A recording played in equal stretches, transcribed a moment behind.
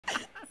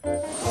I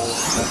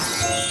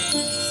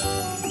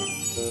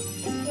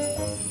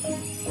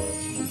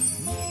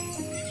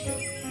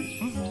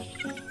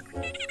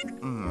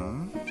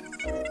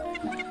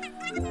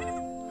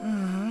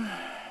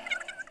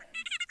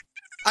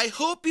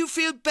hope you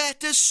feel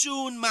better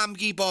soon,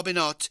 Mamgie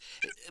Bobinot.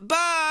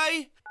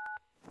 Bye!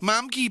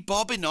 Mamgie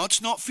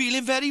Bobinot's not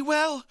feeling very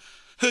well.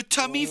 Her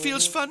tummy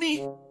feels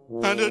funny,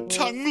 and her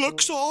tongue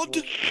looks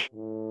odd.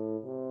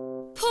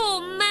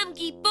 Poor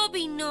Mamgie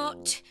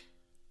Bobinot.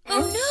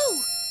 Oh no!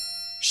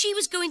 She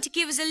was going to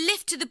give us a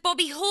lift to the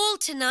Bobby Hall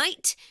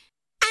tonight.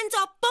 And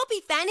our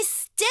Bobby van is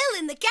still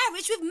in the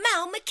garage with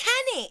Mel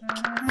Mechanic.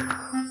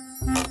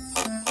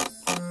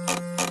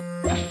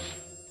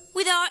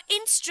 With our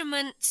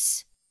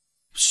instruments.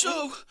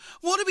 So,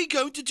 what are we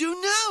going to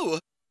do now?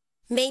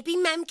 Maybe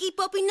Mamgie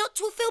Bobinot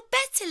will feel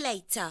better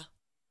later.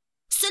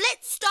 So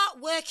let's start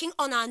working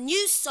on our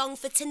new song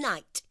for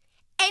tonight.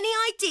 Any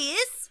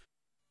ideas?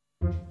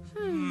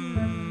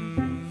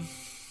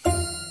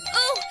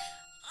 Oh,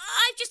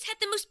 I've just had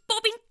the most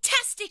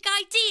bobbing-tastic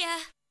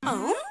idea.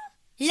 Oh?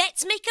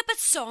 Let's make up a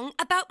song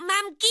about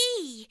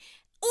Mamgie.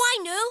 Oh,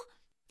 I know.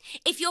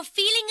 If you're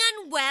feeling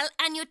unwell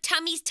and your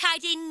tummy's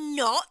tied in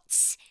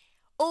knots,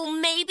 or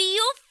maybe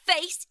your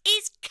face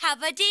is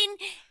covered in...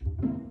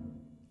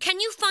 Can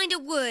you find a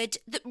word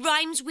that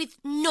rhymes with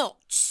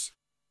knots?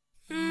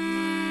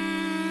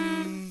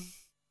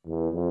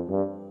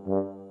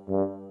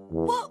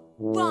 What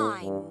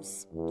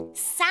rhymes?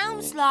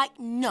 Sounds like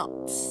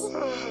knots.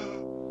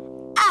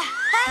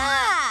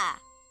 Aha!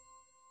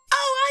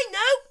 Oh, I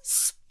know!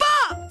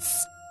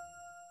 Spots!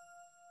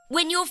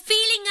 When you're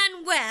feeling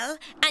unwell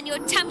and your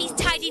tummy's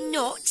tied in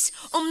knots,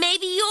 or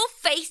maybe your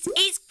face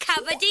is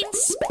covered in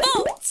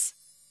spots.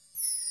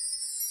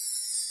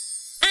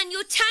 And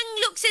your tongue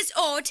looks as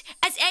odd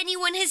as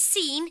anyone has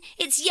seen.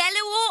 It's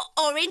yellow or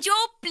orange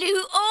or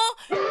blue or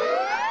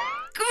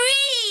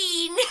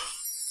green.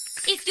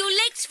 If your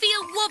legs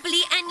feel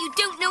wobbly and you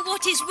don't know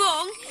what is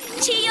wrong,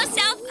 cheer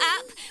yourself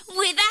up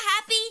with a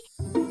happy...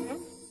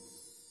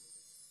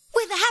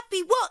 With a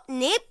happy what,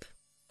 Nib?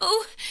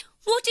 Oh,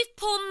 what if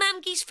poor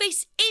Mamgie's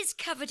face is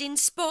covered in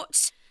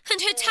spots,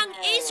 and her tongue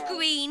is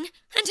green,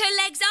 and her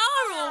legs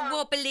are all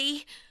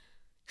wobbly?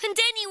 And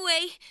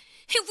anyway,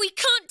 if we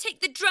can't take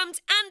the drums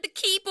and the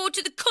keyboard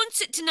to the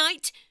concert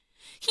tonight,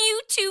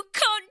 you two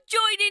can't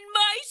join in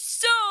my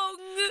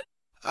song.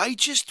 I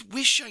just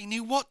wish I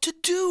knew what to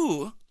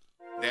do.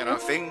 There are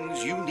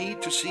things you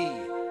need to see,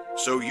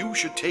 so you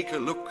should take a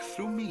look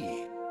through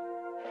me.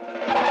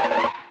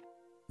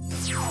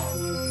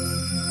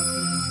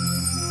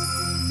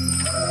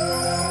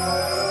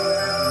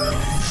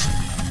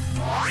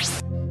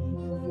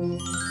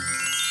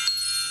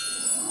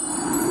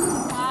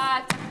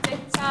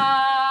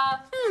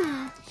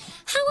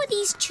 How are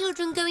these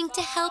children going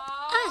to help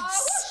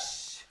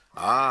us?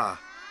 Ah,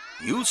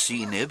 you'll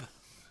see, Nib.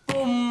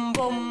 Boom,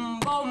 boom,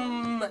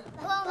 boom.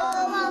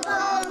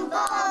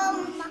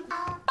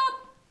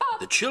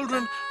 The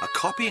children are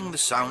copying the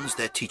sounds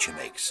their teacher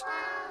makes.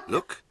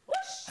 Look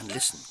and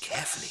listen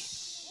carefully.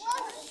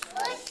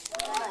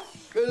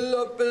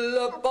 Billa,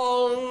 billa,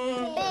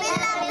 bong.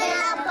 Billa,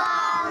 billa,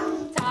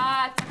 bong.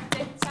 Ta, ta,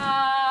 ta, ta.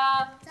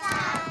 Ta,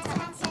 ta,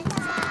 ta,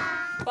 ta.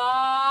 Ba,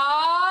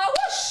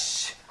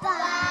 whoosh. Ba,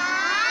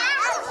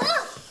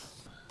 whoosh.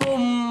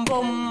 Boom,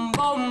 boom,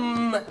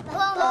 boom. Boom,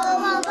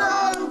 boom,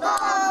 boom,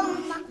 boom.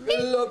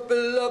 Billa,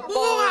 billa, bong.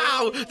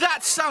 Wow,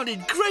 that sounded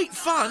great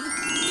fun.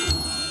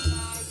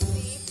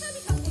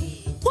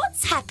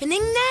 What's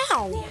happening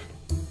now?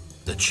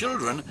 The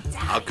children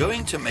are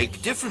going to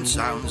make different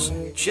sounds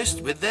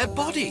just with their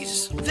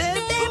bodies. Their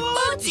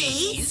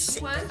bodies?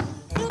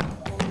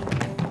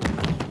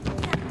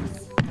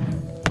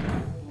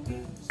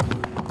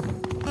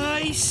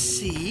 I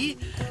see.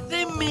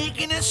 They're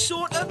making a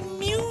sort of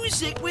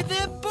music with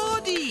their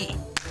body.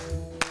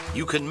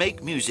 You can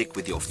make music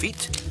with your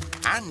feet,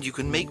 and you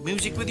can make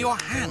music with your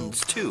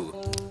hands too.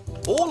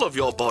 All of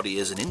your body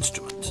is an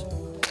instrument.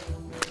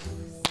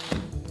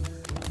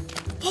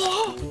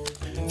 Oh,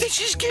 this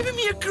is giving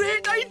me a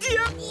great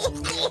idea.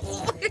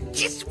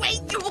 Just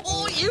wait,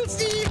 you'll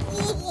see.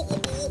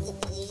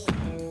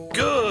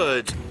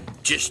 Good.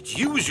 Just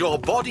use your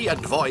body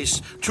and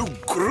voice to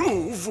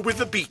groove with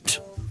the beat.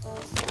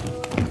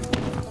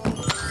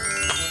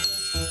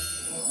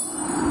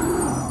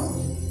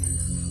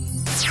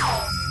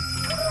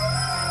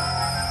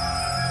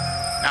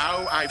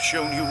 Now I've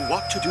shown you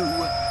what to do,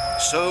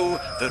 so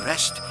the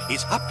rest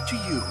is up to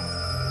you.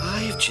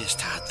 I've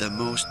just had the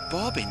most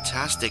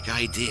bobbing-tastic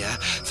idea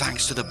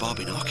thanks to the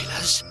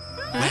Bobinoculars.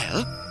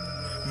 Well,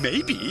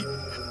 maybe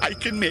I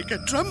can make a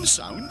drum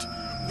sound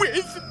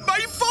with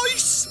my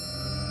voice.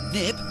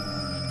 Nib,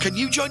 can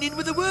you join in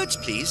with the words,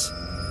 please?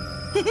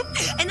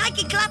 And I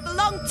can clap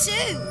along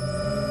too.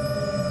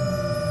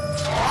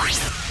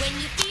 When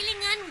you're feeling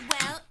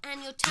unwell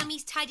and your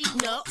tummy's tied in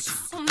knots,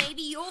 or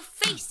maybe your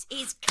face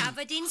is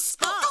covered in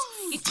spots,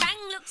 your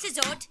tongue looks as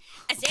odd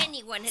as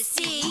anyone has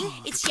seen.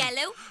 It's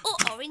yellow or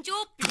orange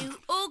or blue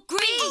or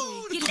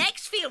green. Your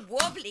legs feel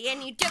wobbly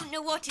and you don't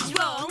know what is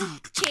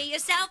wrong. Cheer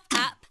yourself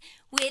up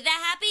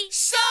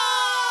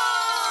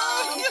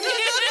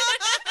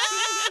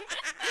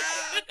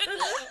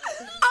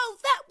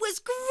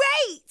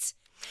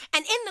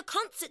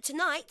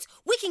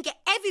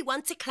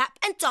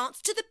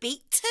dance to the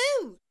beat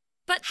too.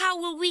 But how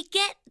will we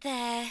get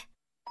there?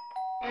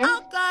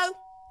 I'll go.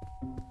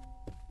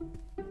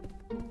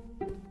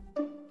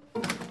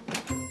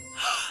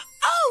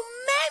 Oh,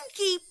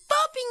 Mamgie,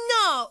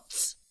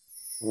 Bobinogs!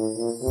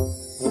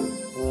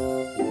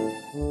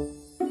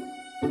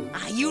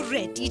 Are you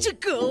ready to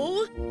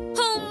go?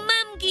 Oh,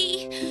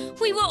 Mamgie,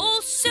 we were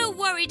all so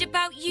worried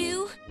about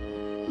you.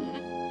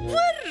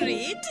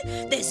 Worried?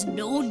 There's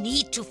no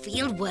need to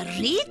feel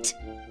worried.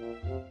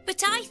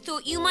 But I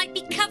thought you might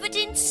be covered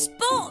in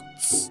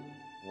spots.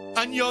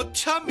 And your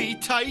tummy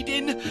tied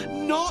in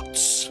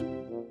knots.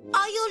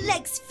 Are your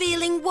legs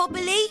feeling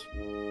wobbly?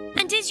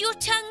 And is your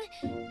tongue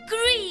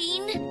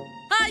green?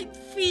 I'm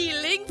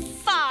feeling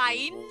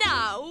fine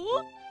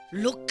now.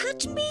 Look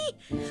at me.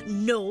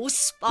 No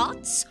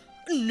spots,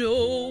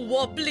 no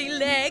wobbly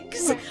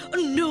legs,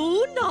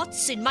 no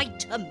knots in my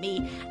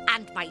tummy,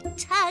 and my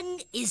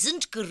tongue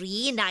isn't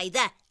green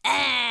either.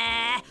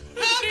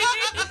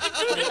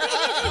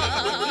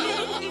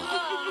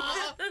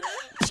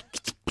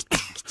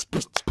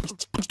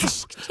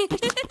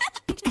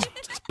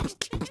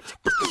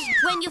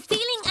 When you're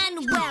feeling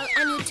unwell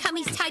and your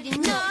tummy's tied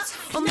in knots,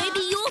 or maybe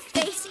your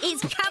face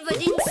is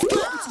covered in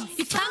spots,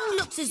 your tongue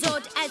looks as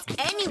odd as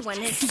anyone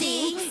has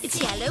seen. It's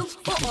yellow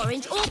or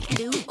orange or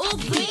blue or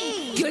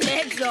green. Your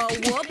legs are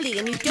wobbly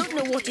and you don't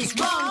know what is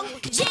wrong.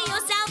 Cheer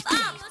yourself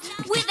up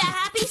with a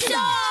happy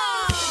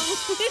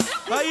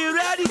song. Are you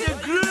ready to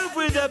groove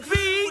with the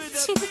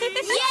beat?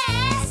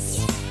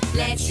 Yes!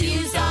 Let's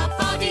use our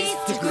bodies